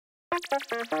Hi.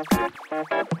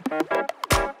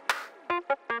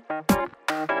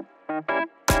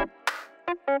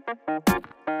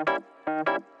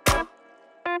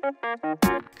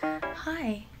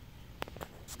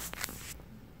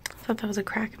 Thought that was a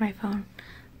crack in my phone.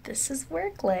 This is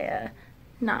work Leia.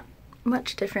 Not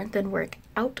much different than work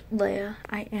out Leia.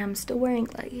 I am still wearing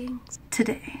leggings.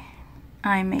 Today,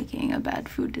 I'm making a bad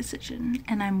food decision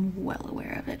and I'm well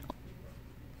aware of it.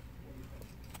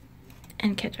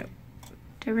 And ketchup.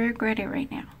 Do I regret it right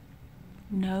now?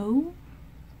 No,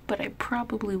 but I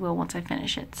probably will once I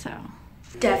finish it, so.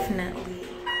 Definitely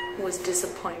was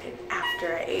disappointed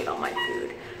after I ate all my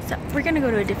food. So we're gonna go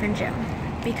to a different gym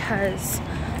because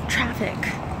traffic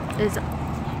is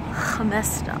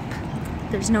messed up.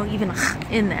 There's no even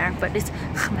in there, but it's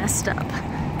messed up.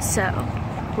 So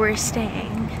we're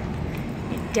staying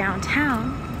in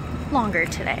downtown longer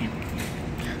today.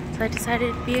 So I decided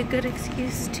it'd be a good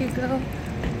excuse to go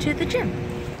to the gym.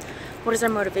 What is our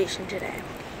motivation today?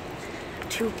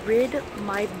 To rid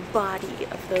my body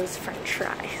of those french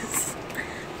fries.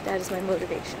 That is my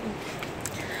motivation.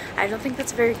 I don't think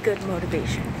that's a very good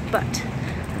motivation, but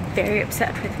I'm very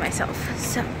upset with myself,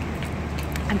 so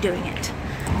I'm doing it.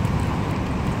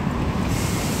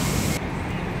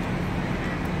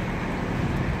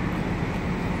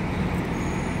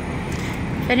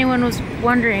 If anyone was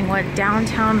wondering what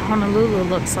downtown Honolulu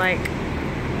looks like,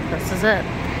 this is it.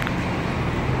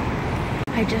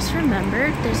 I just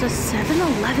remembered there's a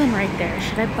 7-Eleven right there.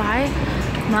 Should I buy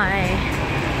my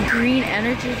green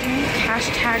energy drink?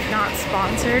 Hashtag not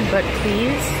sponsored, but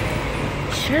please.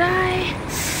 Should I?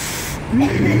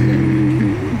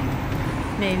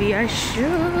 Maybe I should.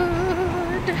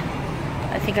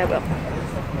 I think I will.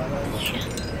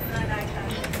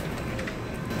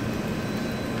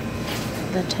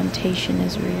 The temptation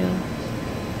is real.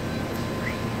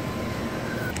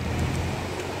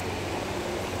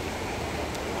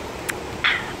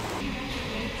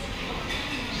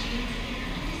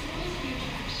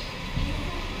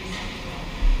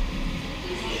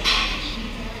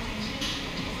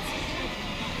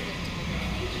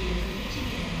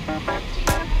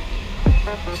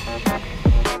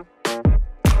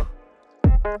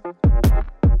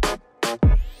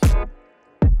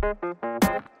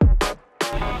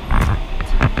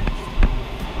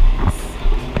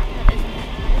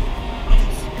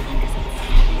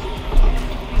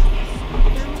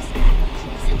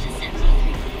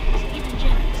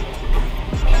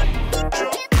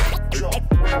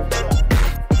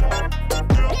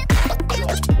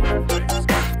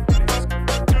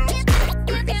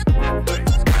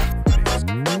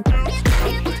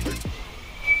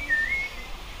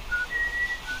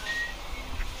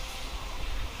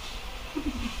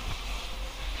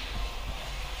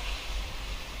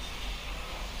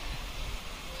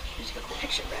 There's a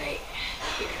picture right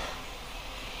here.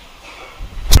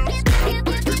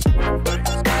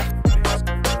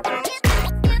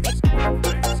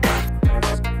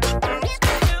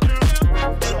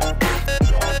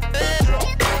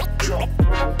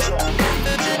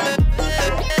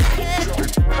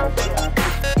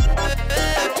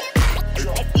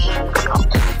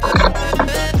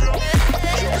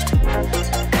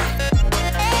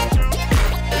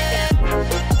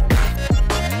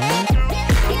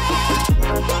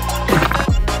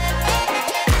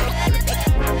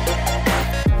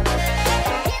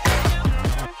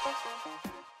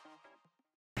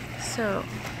 So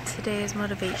today's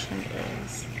motivation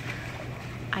is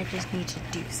I just need to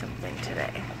do something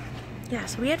today. Yeah,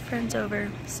 so we had friends over,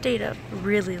 stayed up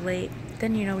really late.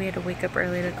 Then, you know, we had to wake up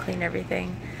early to clean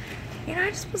everything. You know, I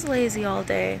just was lazy all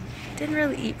day. Didn't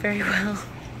really eat very well.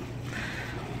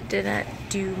 Didn't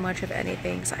do much of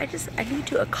anything. So I need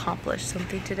to accomplish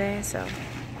something today. So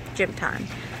gym time.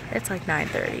 It's like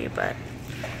 9:30, but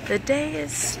the day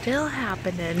is still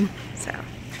happening. So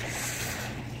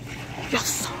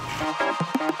yes.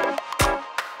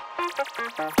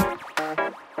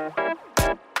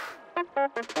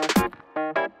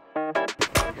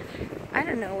 I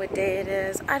don't know what day it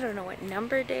is. I don't know what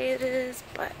number day it is,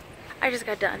 but I just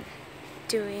got done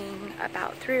doing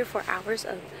about 3 or 4 hours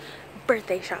of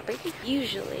birthday shopping.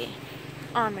 Usually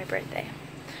on my birthday,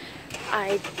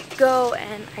 I go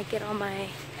and I get all my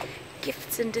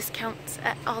gifts and discounts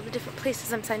at all the different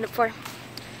places I'm signed up for,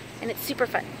 and it's super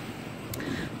fun.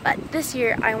 But this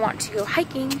year I want to go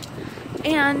hiking,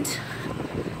 and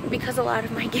because a lot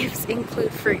of my gifts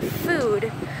include free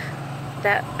food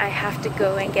that I have to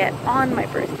go and get on my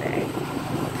birthday,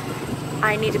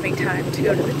 I need to make time to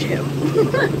go to the gym.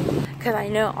 Because I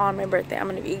know on my birthday I'm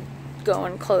going to be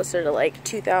going closer to like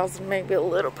 2,000, maybe a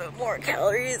little bit more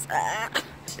calories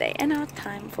today. And now it's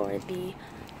time for the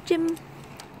gym,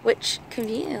 which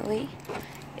conveniently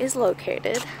is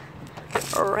located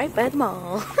right by the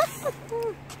mall.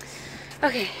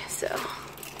 Okay, so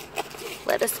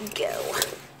let us go.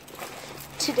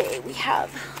 Today we have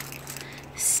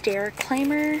stair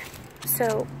climber.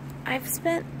 So I've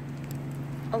spent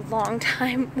a long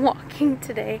time walking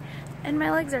today and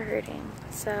my legs are hurting.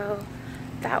 So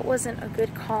that wasn't a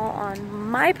good call on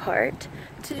my part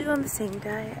to do on the same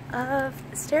day of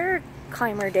stair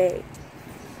climber day.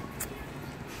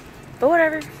 But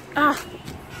whatever.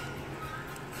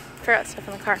 Forgot stuff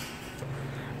in the car.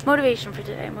 Motivation for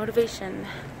today. Motivation.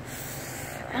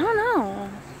 I don't know.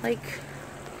 Like,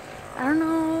 I don't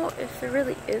know if there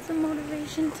really is a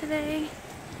motivation today.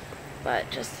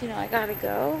 But just, you know, I gotta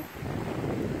go.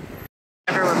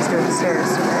 Everyone's doing the stairs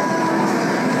today.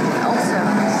 Also,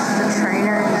 the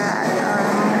trainer that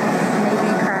made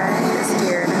me cry is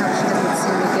here. And how she doesn't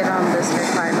see me get on the stair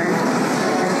climber. I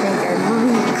think I'm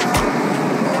weak.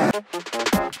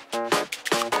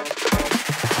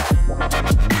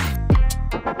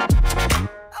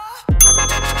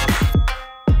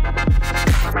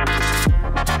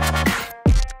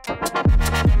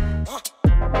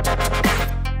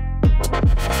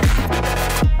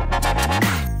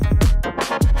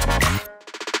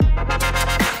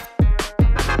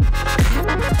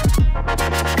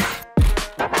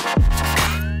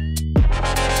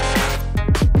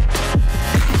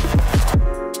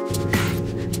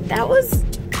 That was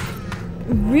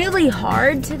really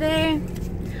hard today,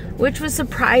 which was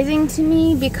surprising to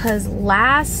me because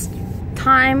last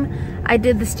time I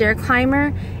did the stair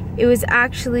climber, it was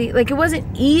actually, like, it wasn't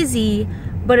easy,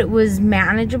 but it was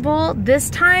manageable. This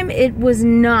time it was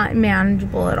not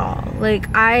manageable at all.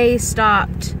 Like, I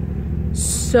stopped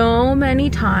so many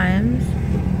times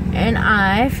and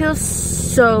I feel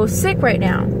so sick right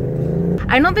now.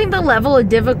 I don't think the level of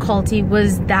difficulty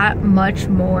was that much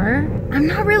more. I'm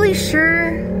not really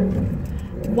sure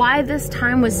why this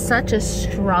time was such a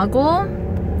struggle.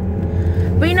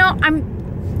 But you know, I'm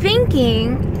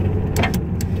thinking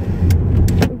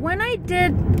when I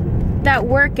did that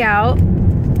workout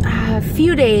a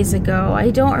few days ago,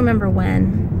 I don't remember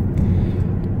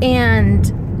when,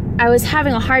 and I was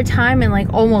having a hard time and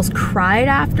like almost cried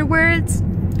afterwards.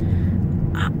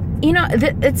 You know,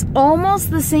 it's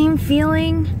almost the same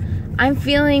feeling I'm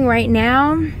feeling right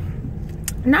now.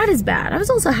 Not as bad. I was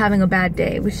also having a bad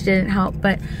day, which didn't help,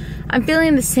 but I'm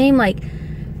feeling the same like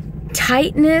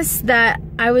tightness that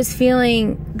I was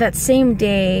feeling that same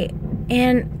day.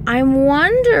 And I'm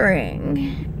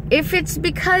wondering if it's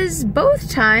because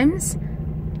both times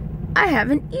I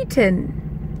haven't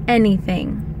eaten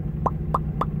anything.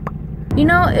 You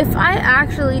know, if I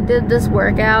actually did this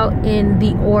workout in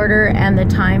the order and the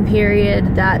time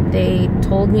period that they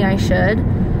told me I should,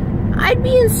 I'd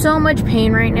be in so much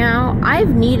pain right now.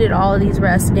 I've needed all of these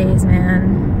rest days, man.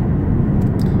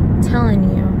 I'm telling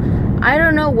you. I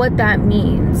don't know what that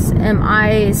means. Am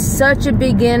I such a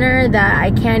beginner that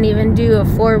I can't even do a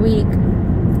 4-week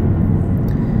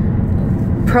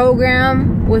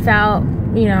program without,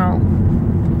 you know,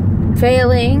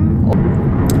 failing?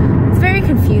 It's very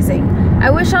confusing. I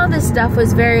wish all this stuff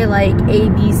was very like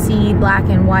ABC, black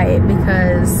and white,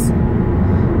 because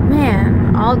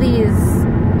man, all these,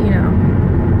 you know,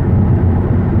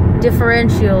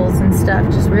 differentials and stuff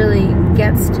just really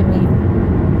gets to me.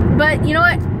 But you know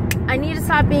what? I need to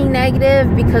stop being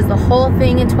negative, because the whole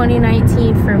thing in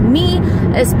 2019 for me,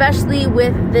 especially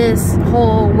with this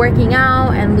whole working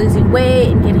out and losing weight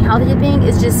and getting healthy thing,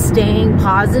 is just staying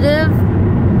positive.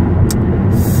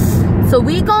 So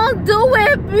we gon' do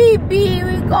it, baby.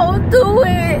 We gon' do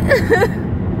it.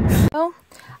 Oh,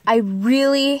 I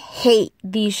really hate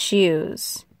these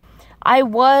shoes. I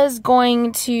was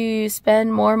going to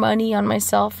spend more money on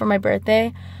myself for my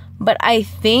birthday, but I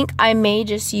think I may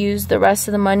just use the rest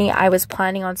of the money I was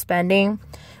planning on spending,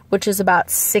 which is about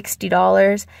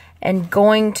 $60, and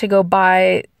going to go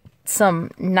buy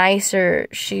some nicer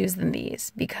shoes than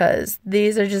these, because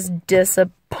these are just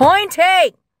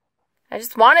disappointing. I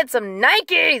just wanted some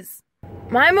Nikes.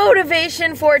 My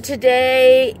motivation for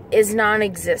today is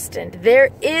non-existent.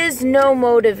 There is no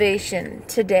motivation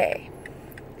today.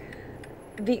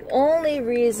 The only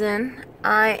reason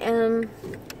I am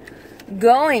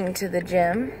going to the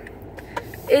gym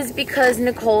is because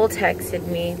Nicole texted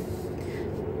me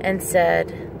and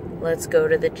said, let's go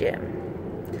to the gym.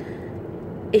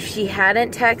 If she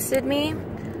hadn't texted me,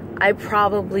 I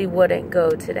probably wouldn't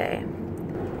go today.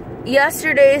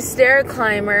 Yesterday's stair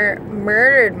climber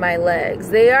murdered my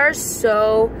legs. They are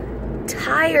so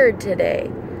tired today.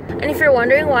 And if you're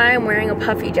wondering why I'm wearing a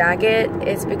puffy jacket,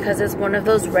 it's because it's one of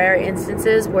those rare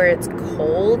instances where it's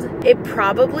cold. It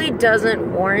probably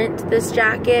doesn't warrant this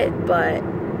jacket, but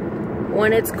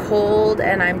when it's cold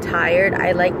and I'm tired,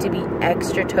 I like to be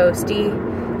extra toasty,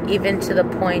 even to the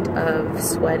point of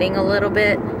sweating a little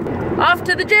bit. Off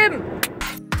to the gym!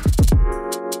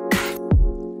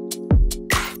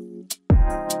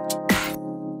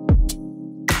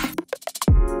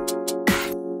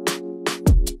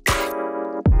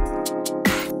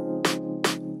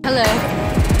 Hello.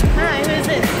 Hi, who is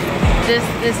this?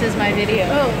 This is my video.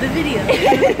 Oh, the video.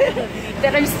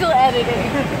 That I'm still editing.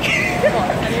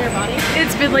 Under your body?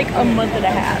 It's been like a month and a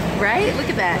half, right? Look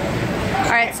at that.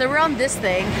 Alright, so we're on this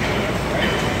thing.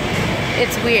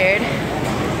 It's weird.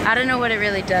 I don't know what it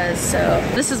really does, so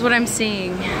this is what I'm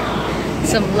seeing.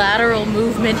 Some lateral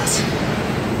movement.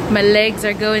 My legs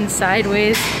are going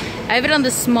sideways. I have it on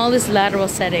the smallest lateral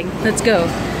setting. Let's go.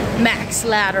 Max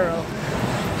lateral.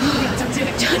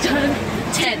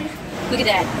 10. Look at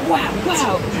that. Wow,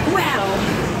 wow,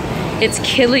 wow. It's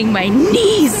killing my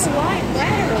knees. Why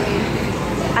laterally?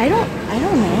 I don't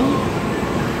know.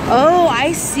 Oh,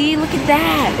 I see. Look at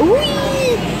that.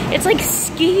 Ooh, it's like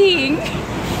skiing.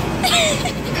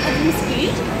 Have you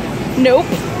skied? Nope.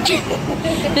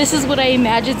 This is what I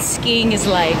imagine skiing is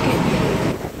like.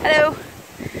 Hello.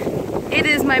 It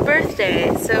is my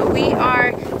birthday, so we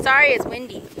are, sorry it's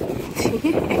windy.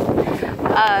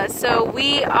 So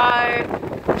we are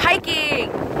hiking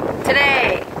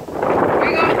today.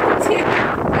 We're going to,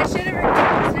 I should have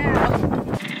recorded now.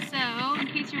 So, in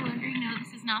case you're wondering, no,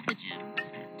 this is not the gym.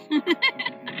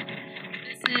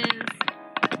 This is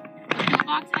the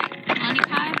pillbox hike, Kalani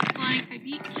Kai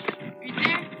Beach, right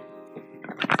there.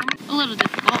 A little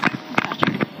difficult, gotcha.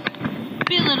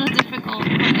 Be a little difficult,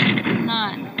 but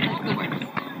not like the worst.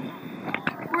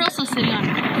 We're also sitting on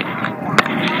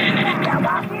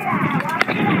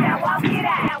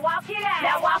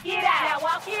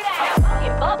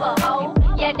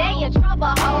yeah, they in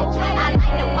trouble, ho. I like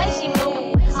the way she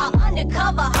move,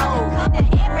 undercover, ho. Now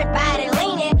everybody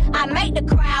leaning, I make the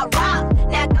crowd rock.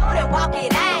 Now go and walk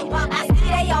it out. I see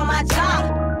they on my job.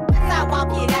 I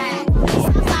walk it out.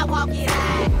 I walk it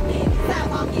out. I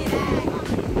walk it out.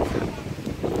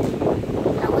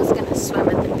 I was gonna swim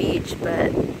at the beach,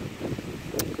 but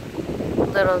a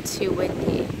little too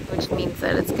windy, which means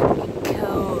that it's gonna be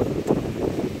cold.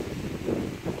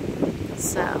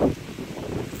 So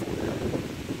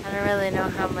I don't really know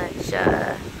how much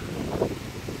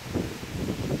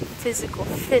physical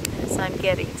fitness I'm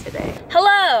getting today.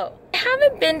 Hello! I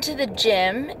haven't been to the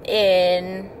gym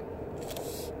in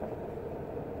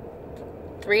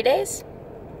 3 days?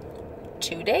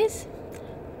 2 days?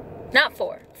 Not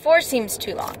 4. 4 seems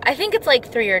too long. I think it's like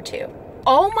 3 or 2.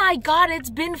 Oh my god, it's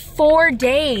been 4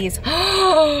 days.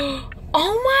 Oh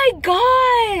my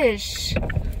gosh!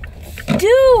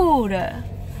 Dude!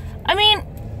 I mean,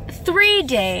 3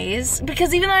 days,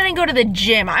 because even though I didn't go to the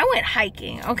gym, I went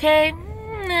hiking, okay?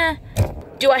 Nah.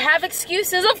 Do I have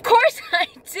excuses? Of course I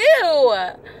do!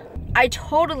 I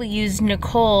totally used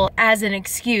Nicole as an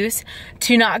excuse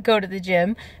to not go to the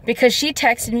gym, because she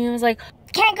texted me and was like,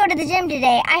 can't go to the gym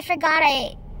today. I forgot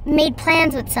I made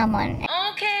plans with someone.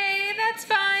 Okay, that's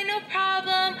fine, no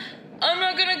problem. I'm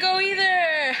not gonna go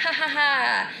either, ha ha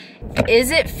ha.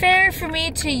 Is it fair for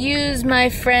me to use my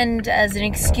friend as an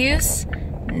excuse?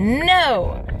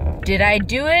 No. Did I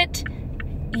do it?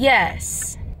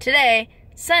 Yes. Today,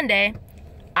 Sunday,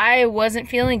 I wasn't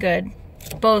feeling good,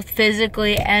 both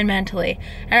physically and mentally.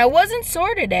 And I wasn't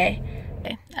sore today.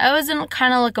 I was in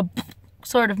kind of like a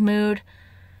sort of mood,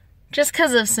 just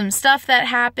because of some stuff that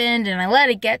happened, and I let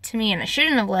it get to me, and I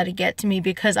shouldn't have let it get to me,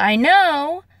 because I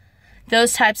know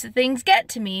those types of things get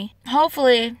to me.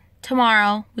 Hopefully,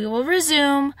 tomorrow, we will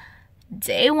resume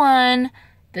day 1.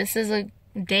 This is a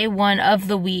day 1 of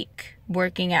the week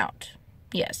working out.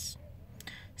 Yes.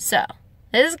 So,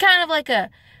 this is kind of like a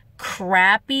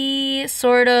crappy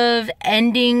sort of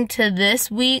ending to this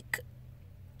week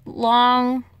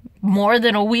long, more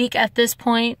than a week at this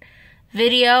point,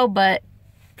 video, but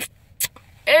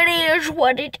it is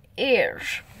what it is.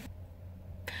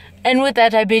 And with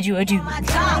that, I bid you adieu. I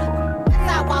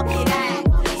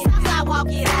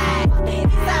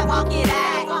walk it out.